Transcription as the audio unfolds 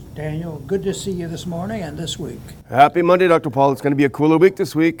Daniel, good to see you this morning and this week. Happy Monday, Dr. Paul. It's going to be a cooler week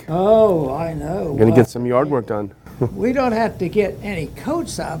this week. Oh, I know. Going to get some yard work done. We don't have to get any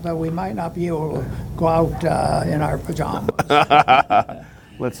coats out, but we might not be able to go out in our pajamas.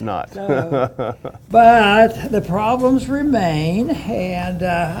 Let's not. But the problems remain, and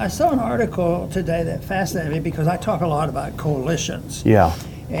I saw an article today that fascinated me because I talk a lot about coalitions. Yeah.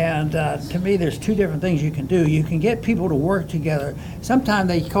 And to me, there's two different things you can do. You can get people to work together. Sometimes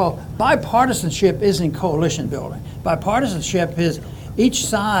they call bipartisanship isn't coalition building. Bipartisanship is each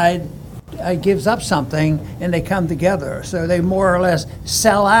side gives up something and they come together. So they more or less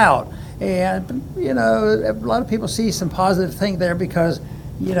sell out. And, you know, a lot of people see some positive thing there because,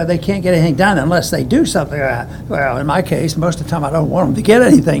 you know, they can't get anything done unless they do something. Well, in my case, most of the time I don't want them to get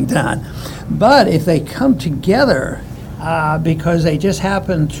anything done. But if they come together, because they just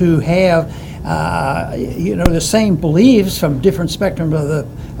happen to have, you know, the same beliefs from different spectrum of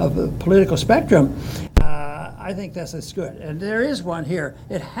the political spectrum, I think that's good. And there is one here.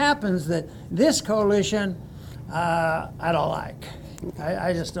 It happens that this coalition, I don't like.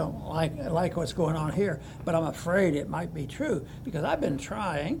 I just don't like what's going on here, but I'm afraid it might be true because I've been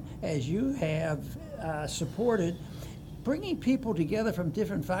trying, as you have supported, bringing people together from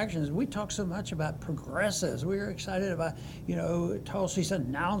different factions. We talk so much about progressives. We were excited about, you know, Tulsi's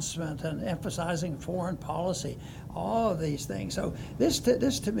announcement and emphasizing foreign policy, all of these things. So this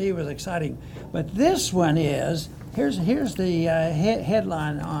to me was exciting. But this one is, here's the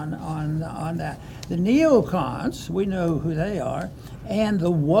headline on that. The neocons, we know who they are, and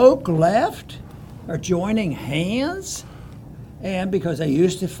the woke left are joining hands, and because they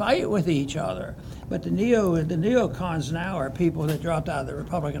used to fight with each other. But the neocons now are people that dropped out of the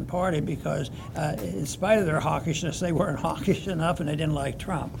Republican Party because in spite of their hawkishness, they weren't hawkish enough and they didn't like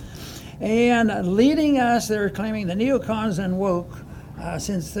Trump. And leading us, they're claiming the neocons and woke,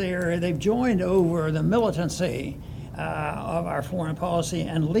 since they've joined over the militancy of our foreign policy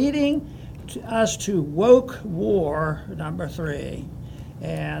and leading us to woke war number 3.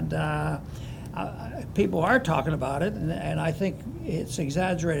 And people are talking about it, and I think it's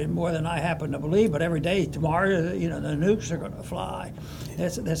exaggerated more than I happen to believe, but every day, tomorrow, you know, the nukes are going to fly.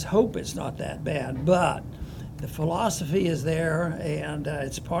 Let's hope it's not that bad, but the philosophy is there, and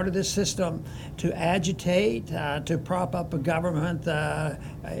it's part of this system to agitate, to prop up a government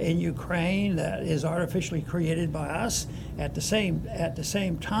in Ukraine that is artificially created by us. At the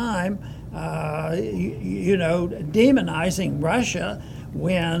same time, you know, demonizing Russia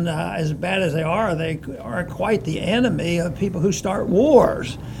when, as bad as they are quite the enemy of people who start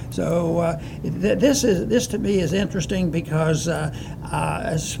wars. So this to me is interesting because,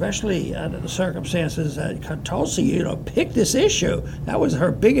 especially under the circumstances that Tulsi, you know, picked this issue. That was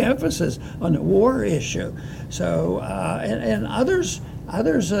her big emphasis on the war issue. So and others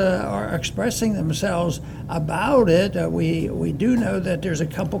are expressing themselves about it. We do know that there's a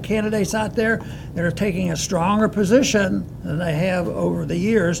couple candidates out there that are taking a stronger position than they have over the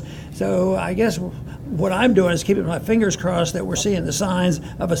years. So I guess what I'm doing is keeping my fingers crossed that we're seeing the signs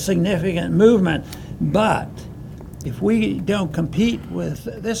of a significant movement. But if we don't compete with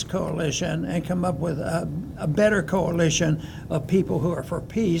this coalition and come up with a better coalition of people who are for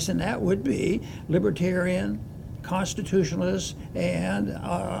peace, and that would be libertarian, constitutionalists, and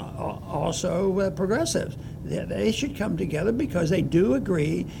also progressives. They should come together because they do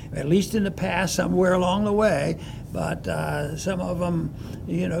agree, at least in the past, somewhere along the way, but some of them,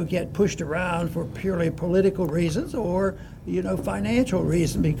 you know, get pushed around for purely political reasons or, you know, financial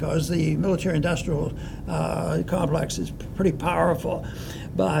reasons because the military-industrial complex is pretty powerful.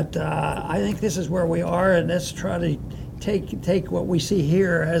 But I think this is where we are, and let's try to take what we see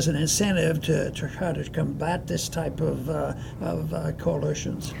here as an incentive to try to combat this type of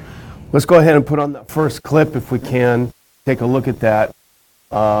coalitions. Let's go ahead and put on the first clip if we can. Take a look at that.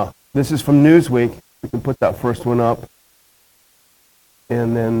 This is from Newsweek. We can put that first one up.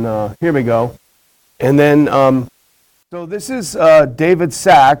 And then here we go. And then, so this is David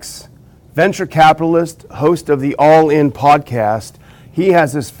Sachs, venture capitalist, host of the All In podcast. He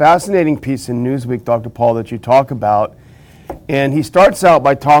has this fascinating piece in Newsweek, Dr. Paul, that you talk about. And he starts out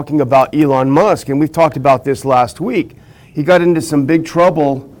by talking about Elon Musk, and we've talked about this last week. He got into some big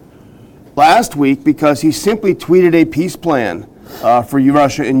trouble last week because he simply tweeted a peace plan for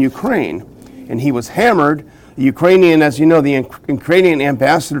Russia and Ukraine. And he was hammered. The Ukrainian, as you know, the Ukrainian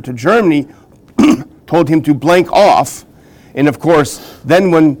ambassador to Germany told him to blank off. And of course,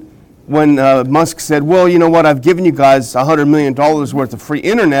 then when Musk said, well, you know what, I've given you guys $100 million worth of free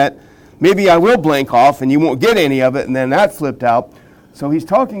internet, maybe I will blank off and you won't get any of it, and then that flipped out. So he's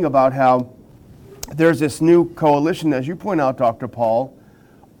talking about how there's this new coalition, as you point out, Dr. Paul,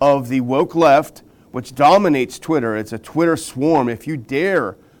 of the woke left, which dominates Twitter. It's a Twitter swarm. If you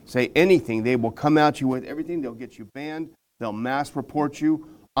dare say anything, they will come at you with everything. They'll get you banned. They'll mass report you.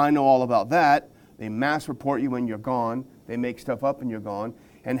 I know all about that. They mass report you when you're gone. They make stuff up and you're gone.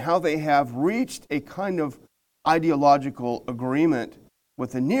 And how they have reached a kind of ideological agreement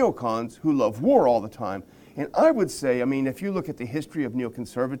with the neocons who love war all the time. And I would say, I mean, if you look at the history of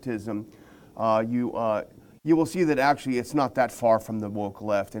neoconservatism, you will see that actually it's not that far from the woke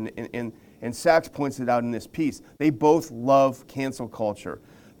left. And Sachs points it out in this piece. They both love cancel culture.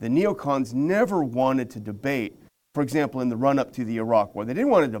 The neocons never wanted to debate, for example, in the run-up to the Iraq War. They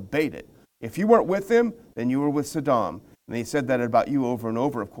didn't want to debate it. If you weren't with them, then you were with Saddam. And they said that about you over and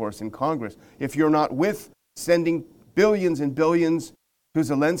over, of course, in Congress. If you're not with sending billions and billions to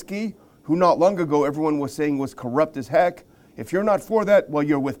Zelensky, who not long ago everyone was saying was corrupt as heck, if you're not for that, well,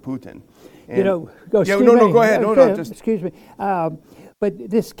 you're with Putin. And go ahead. Excuse me. But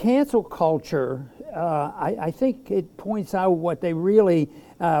this cancel culture, I think it points out what they really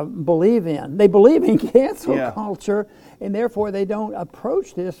believe in. They believe in cancel culture, and therefore they don't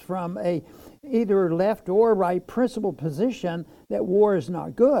approach this from a either left or right principled position that war is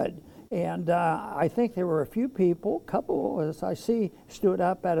not good. And I think there were a few people, couple, as I see, stood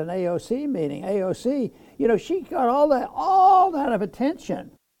up at an AOC meeting. AOC, she got all that of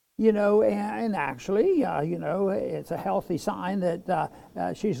attention, and actually, it's a healthy sign that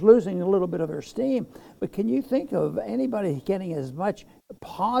she's losing a little bit of her steam. But can you think of anybody getting as much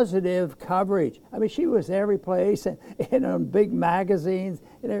positive coverage? I mean, she was every place and on big magazines,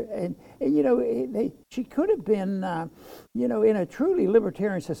 and she could have been, in a truly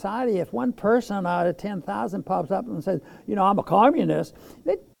libertarian society. If one person out of 10,000 pops up and says, I'm a communist,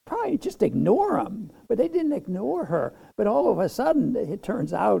 they'd probably just ignore him. But they didn't ignore her. But all of a sudden, it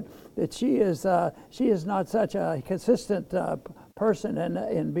turns out that she is not such a consistent person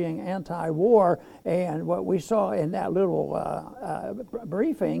in being anti-war. And what we saw in that little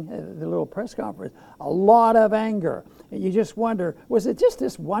briefing, the little press conference, a lot of anger. And you just wonder, was it just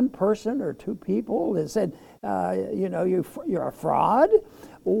this one person or two people that said, you're a fraud?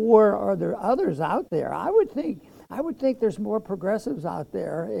 Or are there others out there? I would think there's more progressives out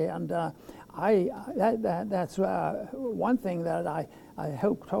there, and that's one thing that I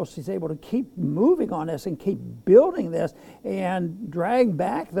hope Tulsi's able to keep moving on this and keep building this and drag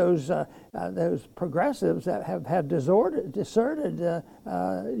back those progressives that have deserted the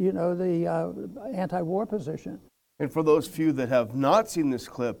anti-war position. And for those few that have not seen this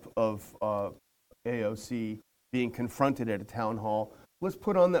clip of AOC being confronted at a town hall, let's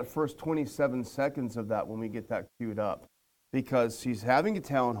put on that first 27 seconds of that when we get that queued up. Because she's having a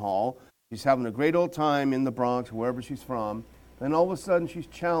town hall, she's having a great old time in the Bronx, wherever she's from, then all of a sudden she's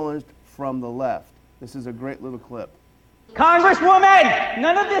challenged from the left. This is a great little clip. Congresswoman,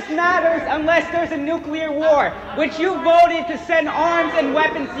 none of this matters unless there's a nuclear war, which you voted to send arms and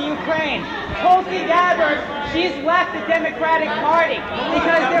weapons to Ukraine. Tulsi Gabbard, she's left the Democratic Party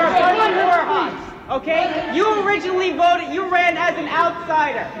because they're a bunch of war hawks. Okay? You originally voted, you ran as an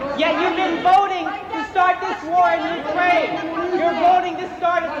outsider, yet you've been voting to start this war in Ukraine. You're voting to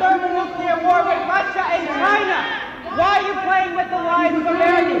start a thermonuclear war with Russia and China. Why are you playing with the lives of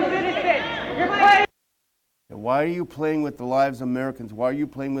American citizens? You're playing. Why are you playing with the lives of Americans? Why are you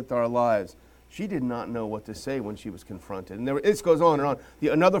playing with our lives? She did not know what to say when she was confronted. And this goes on and on.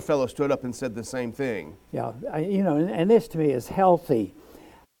 Another fellow stood up and said the same thing. Yeah, and this to me is healthy.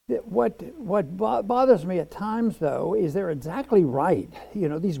 What bothers me at times, though, is they're exactly right.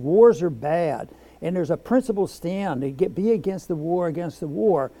 These wars are bad, and there's a principled stand to be against the war.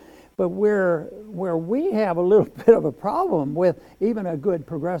 But where we have a little bit of a problem with even a good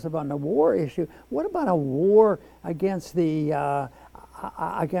progressive on the war issue, what about a war against the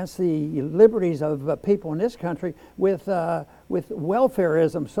liberties of people in this country with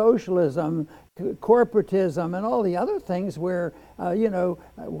welfarism, socialism, corporatism, and all the other things where,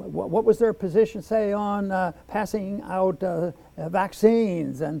 what was their position, say, on passing out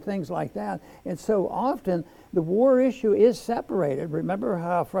vaccines and things like that. And so often the war issue is separated. Remember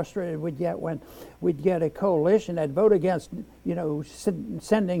how frustrated we'd get when we'd get a coalition that vote against,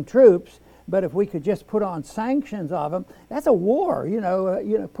 sending troops, but if we could just put on sanctions of them, that's a war.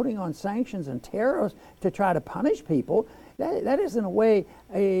 Putting on sanctions and tariffs to try to punish people. That is in a way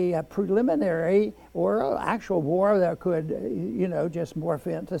a preliminary or an actual war that could, just morph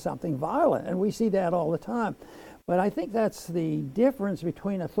into something violent, and we see that all the time. But I think that's the difference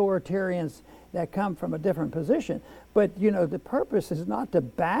between authoritarians that come from a different position. But, you know, the purpose is not to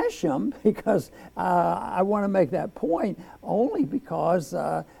bash them, because I want to make that point only because,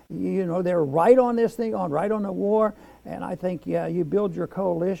 you know, they're right on this thing, right on the war. And I think, yeah, you build your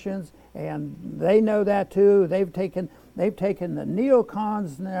coalitions, and they know that too. They've taken the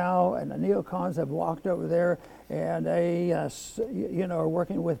neocons now, and the neocons have walked over there, and they, you know, are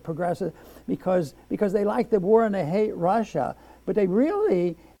working with progressives because they like the war and they hate Russia. But they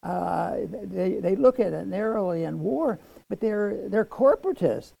really, they look at it narrowly in war, but they're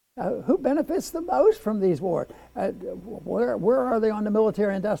corporatists. Who benefits the most from these wars? Where are they on the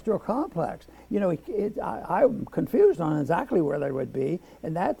military-industrial complex? You know, I'm confused on exactly where they would be,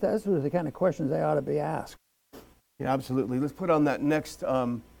 and those are the kind of questions they ought to be asked. Yeah, absolutely. Let's put on that next,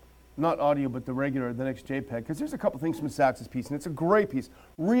 not audio, but the next JPEG, because there's a couple things from Sachs's piece, and it's a great piece,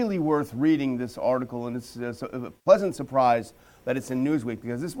 really worth reading this article, and it's a pleasant surprise that it's in Newsweek,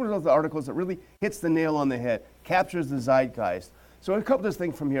 because this is one of those articles that really hits the nail on the head, captures the zeitgeist. So a couple of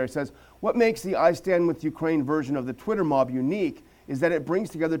things from here. It says, what makes the I Stand With Ukraine version of the Twitter mob unique is that it brings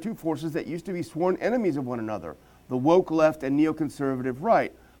together two forces that used to be sworn enemies of one another, the woke left and neoconservative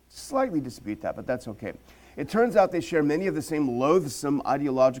right. Slightly dispute that, but that's okay. It turns out they share many of the same loathsome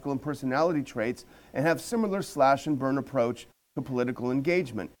ideological and personality traits and have similar slash and burn approach to political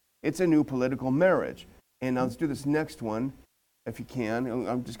engagement. It's a new political marriage. And now let's do this next one, if you can.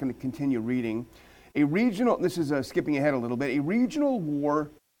 I'm just going to continue reading. This is skipping ahead a little bit, a regional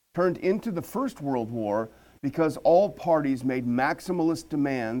war turned into the First World War because all parties made maximalist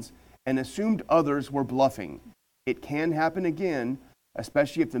demands and assumed others were bluffing. It can happen again,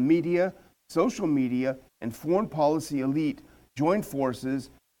 especially if the media, social media, and foreign policy elite join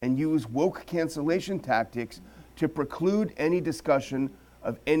forces and use woke cancellation tactics to preclude any discussion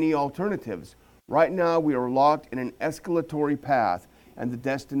of any alternatives. Right now, we are locked in an escalatory path, and the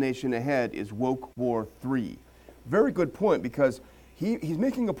destination ahead is Woke War 3. Very good point, because he's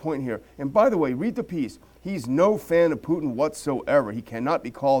making a point here. And by the way, read the piece. He's no fan of Putin whatsoever. He cannot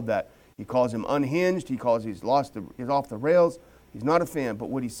be called that. He calls him unhinged. He calls he's off the rails. He's not a fan. But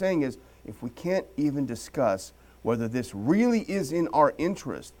what he's saying is, if we can't even discuss whether this really is in our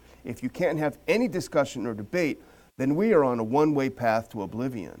interest, if you can't have any discussion or debate, then we are on a one-way path to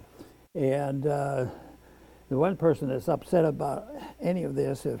oblivion. And the one person that's upset about any of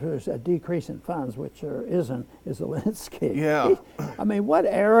this, if there's a decrease in funds, which there isn't, is Zelensky. Yeah. I mean, what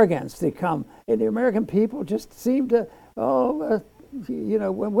arrogance to come. And the American people just seem to, you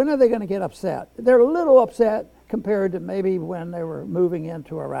know, when are they going to get upset? They're a little upset compared to maybe when they were moving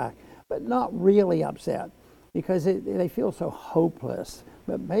into Iraq, but not really upset because they feel so hopeless.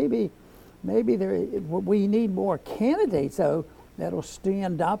 But maybe we need more candidates, though, that'll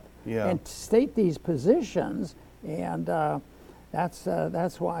stand up and state these positions, and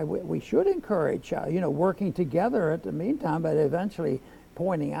that's why we should encourage, you know, working together at the meantime, but eventually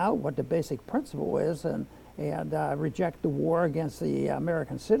pointing out what the basic principle is, and reject the war against the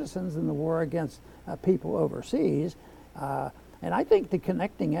American citizens and the war against people overseas. And I think the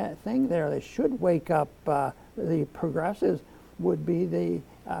connecting thing there that should wake up the progressives would be the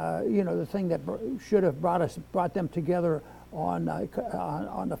thing that should have brought them together on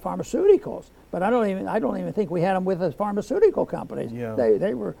the pharmaceuticals. But I don't even think we had them with the pharmaceutical companies. Yeah.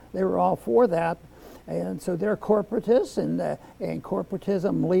 They were all for that, and so they're corporatists, and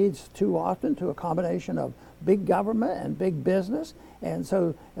corporatism leads too often to a combination of big government and big business, and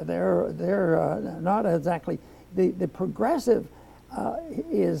so they're not exactly the progressive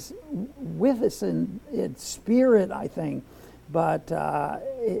is with us in spirit, I think, but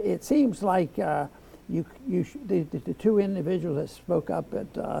it seems like the two individuals that spoke up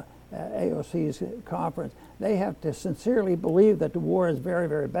at AOC's conference, they have to sincerely believe that the war is very,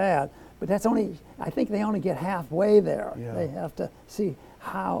 very bad. But I think they only get halfway there. Yeah. They have to see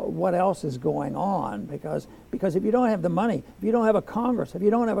what else is going on, because if you don't have the money, if you don't have a Congress, if you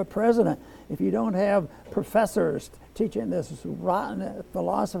don't have a president, if you don't have professors teaching this rotten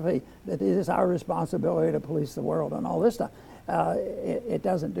philosophy that it is our responsibility to police the world and all this stuff, it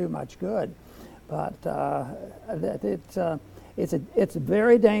doesn't do much good. But it's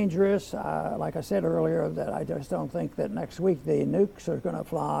very dangerous. Like I said earlier, that I just don't think that next week the nukes are going to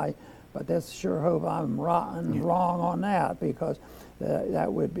fly. But let's sure hope I'm wrong on that, because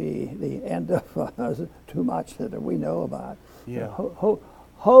that would be the end of too much that we know about. Yeah.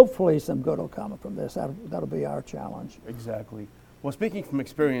 Hopefully some good will come from this. That'll be our challenge. Exactly. Well, speaking from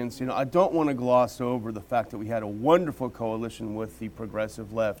experience, I don't want to gloss over the fact that we had a wonderful coalition with the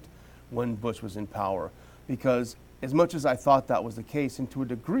progressive left when Bush was in power, because as much as I thought that was the case, and to a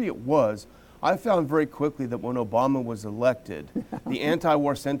degree it was, I found very quickly that when Obama was elected, the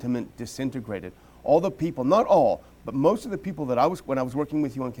anti-war sentiment disintegrated. All the people, not all, but most of the people that when I was working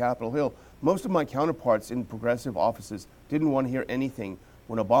with you on Capitol Hill, most of my counterparts in progressive offices didn't want to hear anything.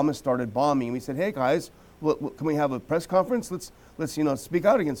 When Obama started bombing, we said, hey guys, can we have a press conference? Let's speak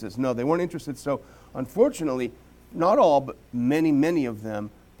out against this. No, they weren't interested. So unfortunately, not all, but many of them,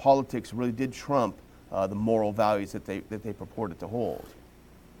 politics really did trump the moral values that they purported to hold.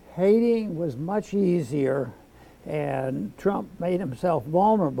 Hating was much easier, and Trump made himself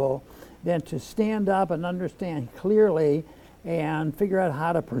vulnerable than to stand up and understand clearly and figure out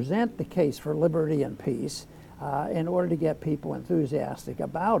how to present the case for liberty and peace in order to get people enthusiastic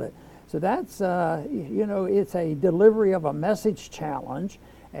about it. So that's, it's a delivery of a message challenge.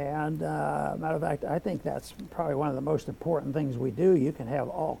 And matter of fact, I think that's probably one of the most important things we do. You can have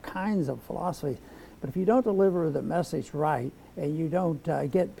all kinds of philosophies, but if you don't deliver the message right and you don't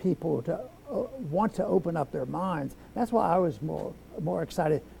get people to want to open up their minds, that's why I was more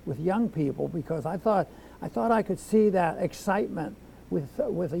excited with young people, because I thought I could see that excitement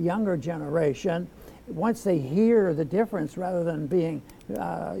with a younger generation once they hear the difference, rather than being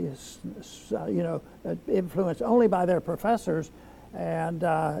influenced only by their professors and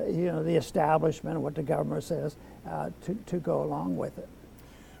the establishment and what the government says to go along with it.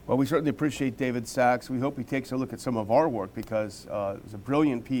 Well, we certainly appreciate David Sacks. We hope he takes a look at some of our work, because it was a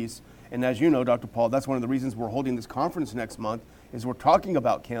brilliant piece. And as you know, Dr. Paul, that's one of the reasons we're holding this conference next month, is we're talking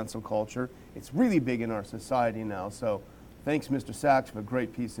about cancel culture. It's really big in our society now. So thanks, Mr. Sacks, for a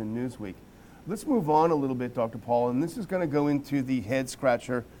great piece in Newsweek. Let's move on a little bit, Dr. Paul, and this is going to go into the head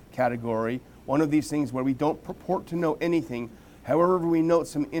scratcher category, one of these things where we don't purport to know anything. However, we note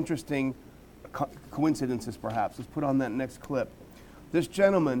some interesting coincidences, perhaps. Let's put on that next clip. This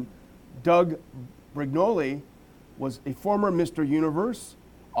gentleman, Doug Brignoli, was a former Mr. Universe,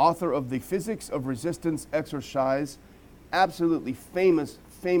 author of The Physics of Resistance Exercise, absolutely famous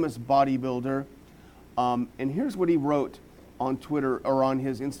bodybuilder. And here's what he wrote on Twitter, or on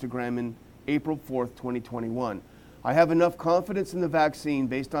his Instagram, in April 4th, 2021. I have enough confidence in the vaccine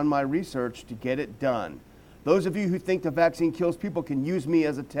based on my research to get it done. Those of you who think the vaccine kills people can use me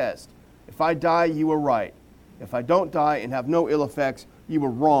as a test. If I die, you were right. If I don't die and have no ill effects, you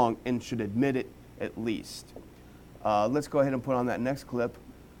were wrong and should admit it at least. Let's go ahead and put on that next clip.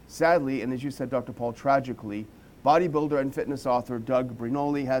 Sadly, and as you said, Dr. Paul, tragically, bodybuilder and fitness author Doug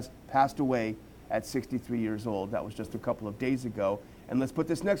Brignoli has passed away at 63 years old. That was just a couple of days ago. And let's put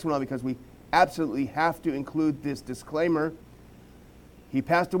this next one on, because we absolutely have to include this disclaimer. He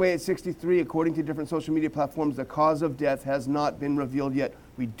passed away at 63. According to different social media platforms, the cause of death has not been revealed yet.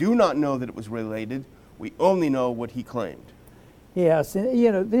 We do not know that it was related. We only know what he claimed. Yes,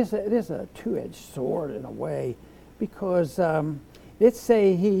 and this is a two-edged sword in a way, because let's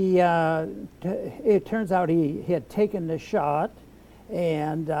say it turns out he had taken the shot,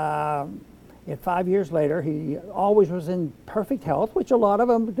 and 5 years later, he always was in perfect health, which a lot of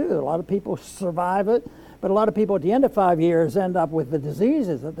them do. A lot of people survive it, but a lot of people at the end of 5 years end up with the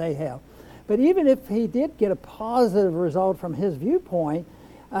diseases that they have. But even if he did get a positive result from his viewpoint,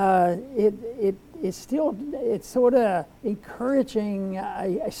 it's sort of encouraging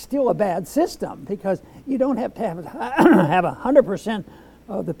still a bad system, because you don't have to have 100%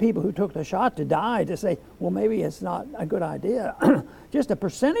 of the people who took the shot to die to say, well, maybe it's not a good idea. Just a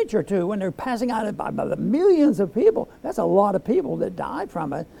percentage or two, when they're passing out by the millions of people, that's a lot of people that died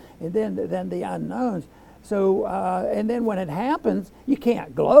from it, and then the unknowns. So, and then when it happens, you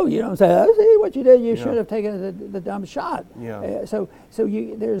can't gloat. You don't say, oh, see what you did, you should have taken the dumb shot. Yeah.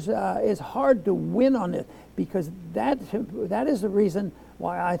 It's hard to win on it, because that is the reason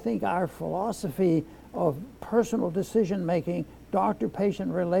why I think our philosophy of personal decision-making,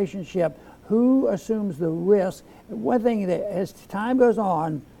 doctor-patient relationship, who assumes the risk. One thing that as time goes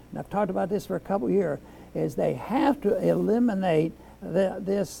on, and I've talked about this for a couple of years, is they have to eliminate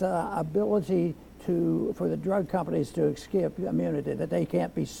this ability for the drug companies to escape immunity, that they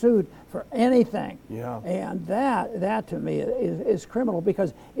can't be sued for anything. Yeah. And that to me is criminal,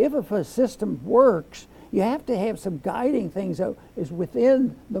 because if a system works, you have to have some guiding things that is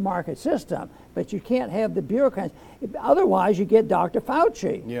within the market system, but you can't have the bureaucrats. Otherwise, you get Dr.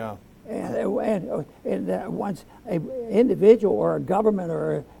 Fauci. Yeah. And once an individual or a government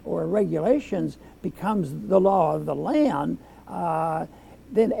or regulations becomes the law of the land,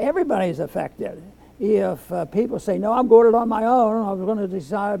 then everybody's affected. If people say, no, I'm going it on my own, I'm going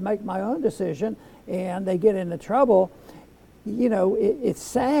to make my own decision, and they get into trouble, it's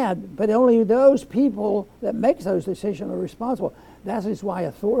sad, but only those people that make those decisions are responsible. That is why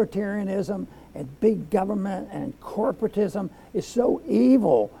authoritarianism and big government and corporatism is so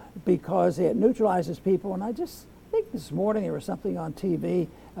evil, because it neutralizes people. And I just think this morning there was something on TV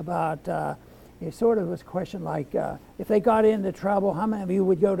about, it sort of was a question like, if they got into trouble, how many of you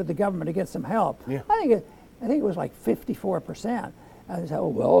would go to the government to get some help? Yeah. I think it was like 54%. I said, oh,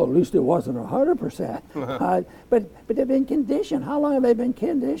 well, at least it wasn't 100%. But they've been conditioned. How long have they been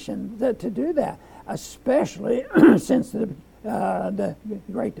conditioned to do that? Especially since the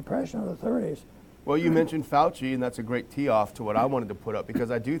Great Depression of the 30s. Well, you mentioned Fauci, and that's a great tee-off to what I wanted to put up, because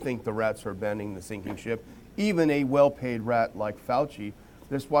I do think the rats are bending the sinking ship. Even a well-paid rat like Fauci.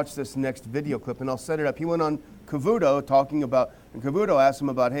 Just watch this next video clip, and I'll set it up. He went on Cavuto talking about, and Cavuto asked him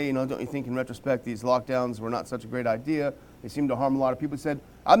about, hey, don't you think in retrospect these lockdowns were not such a great idea? They seem to harm a lot of people. He said,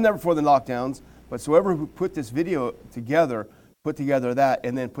 I'm never for the lockdowns, but so whoever who put this video together, put together that,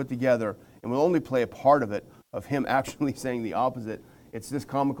 and then put together, and we'll only play a part of it, of him actually saying the opposite. It's just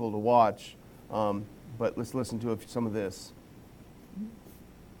comical to watch, but let's listen to some of this.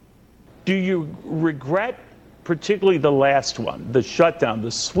 Do you regret particularly the last one, the shutdown,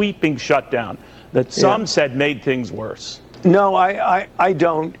 the sweeping shutdown that some said made things worse? No, I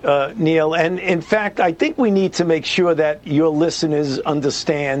don't, Neil. And in fact, I think we need to make sure that your listeners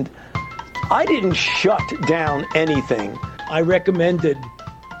understand I didn't shut down anything. I recommended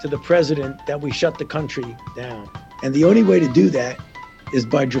to the president that we shut the country down. And the only way to do that is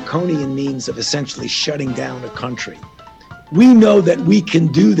by draconian means of essentially shutting down a country. We know that we can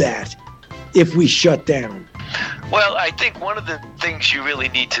do that if we shut down. Well, I think one of the things you really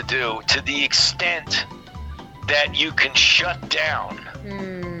need to do, to the extent that you can shut down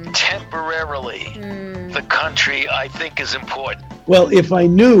temporarily the country, I think is important. Well, if I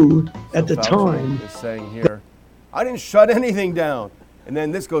knew at the Fauci time... is saying here, I didn't shut anything down. And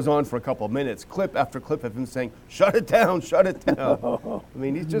then this goes on for a couple of minutes, clip after clip of him saying, shut it down, shut it down. I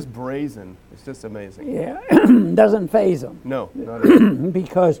mean, he's just brazen. It's just amazing. Yeah, doesn't faze them. No, not at all.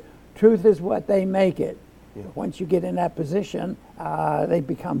 Because truth is what they make it. Yeah. Once you get in that position, they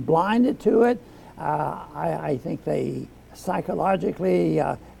become blinded to it. I think they psychologically,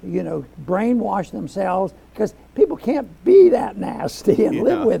 brainwash themselves, because people can't be that nasty and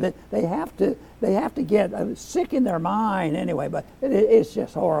live with it. They have to get sick in their mind anyway. But it's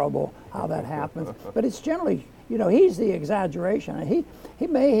just horrible how that happens. But it's generally, he's the exaggeration. He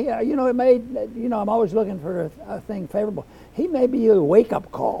may, I'm always looking for a thing favorable. He may be a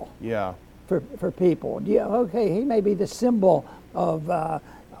wake-up call. Yeah. For people. Yeah, okay, he may be the symbol of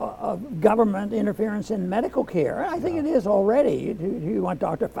government interference in medical care. I think it is already. Do you want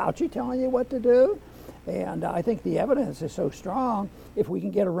Dr. Fauci telling you what to do? And I think the evidence is so strong if we can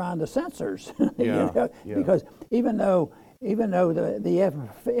get around the censors. Because even though the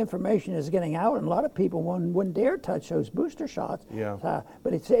information is getting out, and a lot of people wouldn't dare touch those booster shots. Yeah.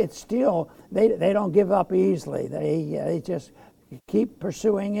 But it's still, they don't give up easily. They just keep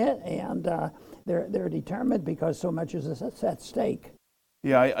pursuing it, and they're determined because so much is at stake.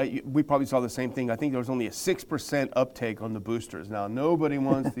 Yeah, we probably saw the same thing. I think there was only a 6% uptake on the boosters. Now, nobody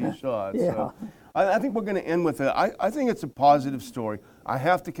wants these shots. Yeah. So I think we're going to end with it. I think it's a positive story. I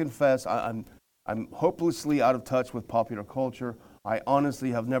have to confess, I'm hopelessly out of touch with popular culture. I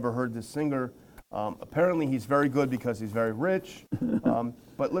honestly have never heard this singer. Apparently, he's very good because he's very rich.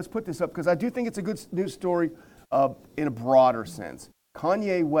 But let's put this up, because I do think it's a good news story in a broader sense.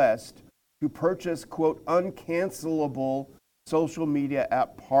 Kanye West, who purchased, quote, uncancelable social media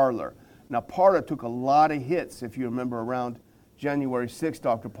app Parler. Now, Parler took a lot of hits, if you remember, around January 6th,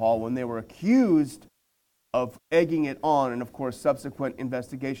 Dr. Paul, when they were accused of egging it on. And, of course, subsequent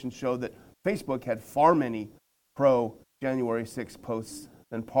investigations showed that Facebook had far many pro-January 6th posts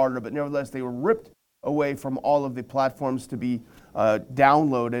than Parler. But nevertheless, they were ripped away from all of the platforms to be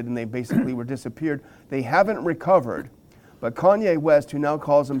downloaded, and they basically were disappeared. They haven't recovered. But Kanye West, who now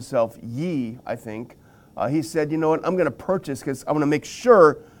calls himself Ye, I think, he said, you know what, I'm going to purchase because I want to make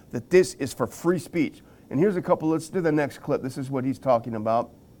sure that this is for free speech. And here's a couple, let's do the next clip. This is what he's talking about.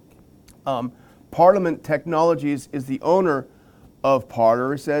 Parliament Technologies is the owner of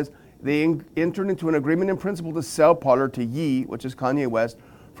Parler. It says they entered into an agreement in principle to sell Parler to Ye, which is Kanye West,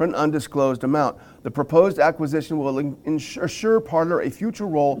 for an undisclosed amount. The proposed acquisition will assure Parler a future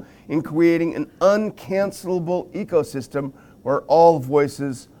role in creating an uncancelable ecosystem where all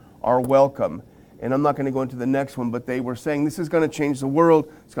voices are welcome. And I'm not going to go into the next one, but they were saying this is going to change the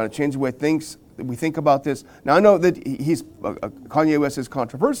world. It's going to change the way we think about this. Now, I know that Kanye West is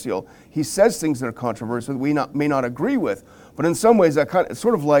controversial. He says things that are controversial that we may not agree with. But in some ways, it's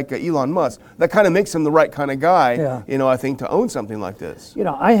sort of like Elon Musk. That kind of makes him the right kind of guy, I think, to own something like this.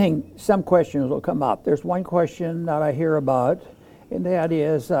 I think some questions will come up. There's one question that I hear about, and that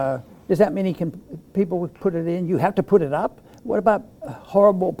is, does that mean people would put it in? You have to put it up? what about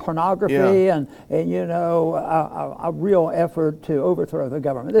horrible pornography Yeah. and you know, a real effort to overthrow the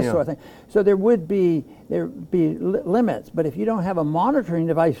government, this Yeah. sort of thing. So there would be limits, but if you don't have a monitoring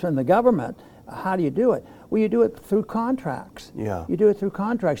device from the government, how do you do it? Well, you do it through contracts. Yeah. You do it through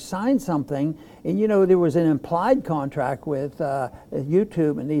contracts. Sign something, and you know there was an implied contract with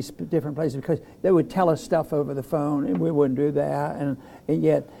YouTube and these different places because they would tell us stuff over the phone, and we wouldn't do that. And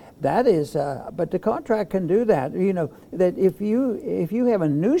yet that is, but the contract can do that. You know that if you have a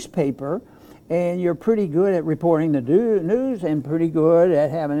newspaper and you're pretty good at reporting the news and pretty good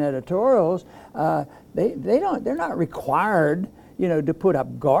at having editorials, they're not required, you know, to put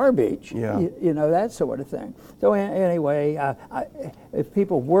up garbage, Yeah. you know, that sort of thing. So anyway, if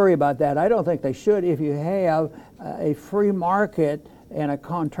people worry about that, I don't think they should. If you have a free market and a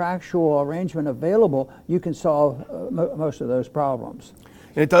contractual arrangement available, you can solve most of those problems.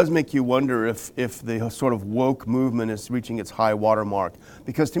 And it does make you wonder if the sort of woke movement is reaching its high water mark.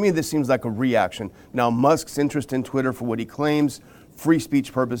 Because to me, this seems like a reaction. Now, Musk's interest in Twitter for what he claims, free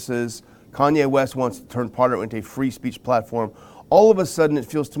speech purposes. Kanye West wants to turn Parler into a free speech platform. All of a sudden, it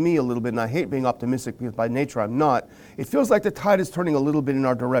feels to me a little bit, and I hate being optimistic because by nature I'm not, it feels like the tide is turning a little bit in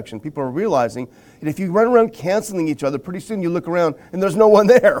our direction. People are realizing that if you run around canceling each other, pretty soon you look around and there's no one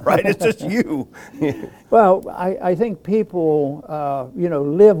there, right? It's just you. Well, I think people, you know,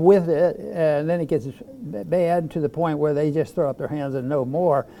 live with it, and then it gets bad to the point where they just throw up their hands and no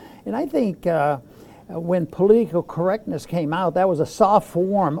more. And I think when political correctness came out, that was a soft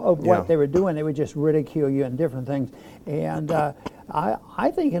form of what they were doing. They would just ridicule you and different things. And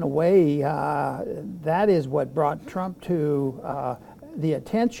I think in a way that is what brought Trump to the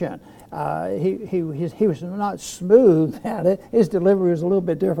attention. He was not smooth at it. His delivery was a little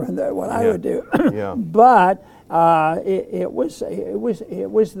bit different than what I would do. Yeah. But it was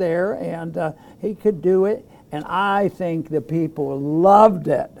there, and he could do it. And I think the people loved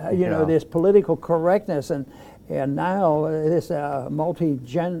it. You know, this political correctness and now this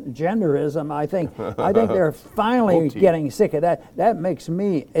multi-genderism. I think they're finally getting sick of that. That makes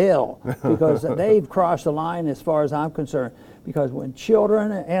me ill because they've crossed the line as far as I'm concerned. Because when children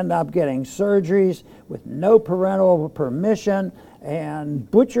end up getting surgeries with no parental permission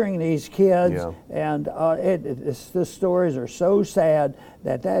and butchering these kids, and the stories are so sad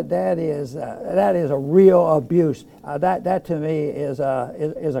that is a real abuse. That to me is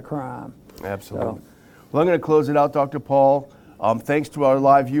a crime. Absolutely. So. Well, I'm going to close it out, Dr. Paul. Thanks to our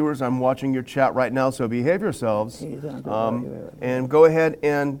live viewers. I'm watching your chat right now, so behave yourselves. And go ahead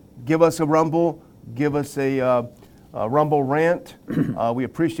and give us a rumble. Give us a Rumble rant. We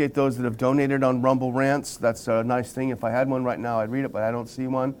appreciate those that have donated on Rumble rants. That's a nice thing. If I had one right now, I'd read it, but I don't see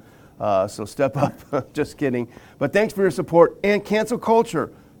one. So step up. Just kidding. But thanks for your support. And cancel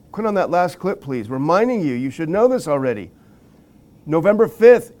culture. Put on that last clip, please. Reminding you, you should know this already. November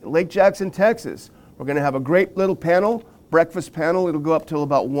 5th, Lake Jackson, Texas. We're going to have a great little panel, breakfast panel. It'll go up till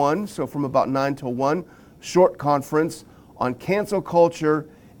about 1, so from about 9 till 1. Short conference on cancel culture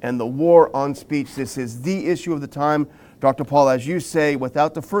and the war on speech. This is the issue of the time. Dr. Paul, as you say,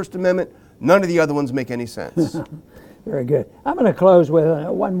 without the First Amendment, none of the other ones make any sense. Very good. I'm going to close with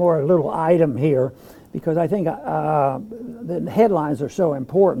one more little item here because I think the headlines are so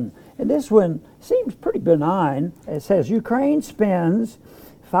important. And this one seems pretty benign. It says Ukraine spends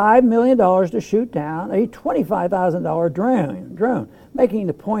 $5 million to shoot down a $25,000 drone, making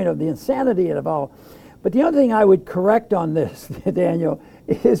the point of the insanity of it all. But the other thing I would correct on this, Daniel,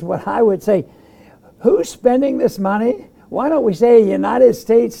 is what I would say, who's spending this money? Why don't we say United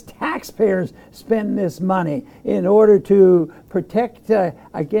States taxpayers spend this money in order to protect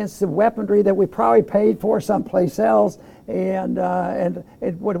against the weaponry that we probably paid for someplace else? And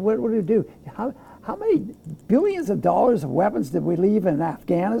what do we do? How many billions of dollars of weapons did we leave in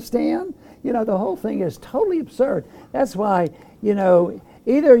Afghanistan? You know, the whole thing is totally absurd. That's why, you know,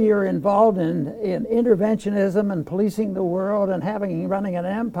 either you're involved in interventionism and policing the world and running an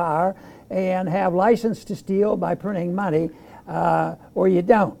empire and have license to steal by printing money, or you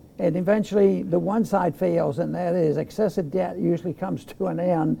don't. And eventually the one side fails, and that is excessive debt usually comes to an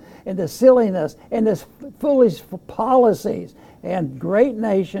end, and the silliness and this foolish policies. And great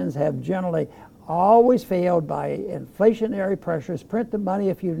nations have generally always failed by inflationary pressures. Print the money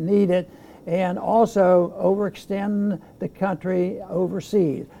if you need it, and also overextend the country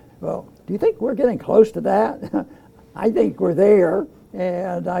overseas. Well, do you think we're getting close to that? I think we're there,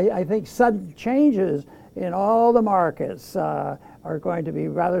 and I think sudden changes in all the markets are going to be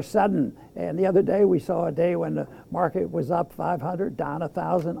rather sudden. And the other day we saw a day when the market was up 500, down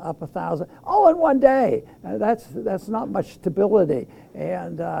 1,000, up 1,000, all in one day. That's not much stability.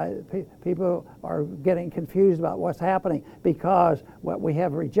 And people are getting confused about what's happening because what we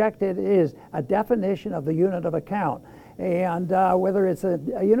have rejected is a definition of the unit of account. And whether it's a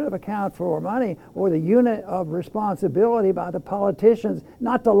unit of account for money or the unit of responsibility by the politicians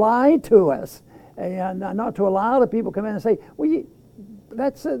not to lie to us and not to allow the people to come in and say, well,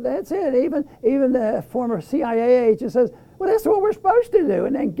 that's it. Even the former CIA agent says, well, that's what we're supposed to do,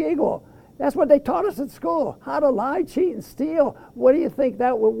 and then giggle. That's what they taught us at school, how to lie, cheat, and steal. What do you think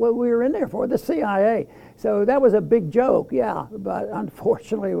what we were in there for? The CIA. So that was a big joke, yeah, but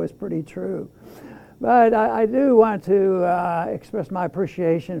unfortunately it was pretty true. But I do want to express my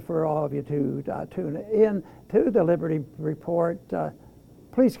appreciation for all of you to tune in to the Liberty Report.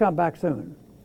 Please come back soon.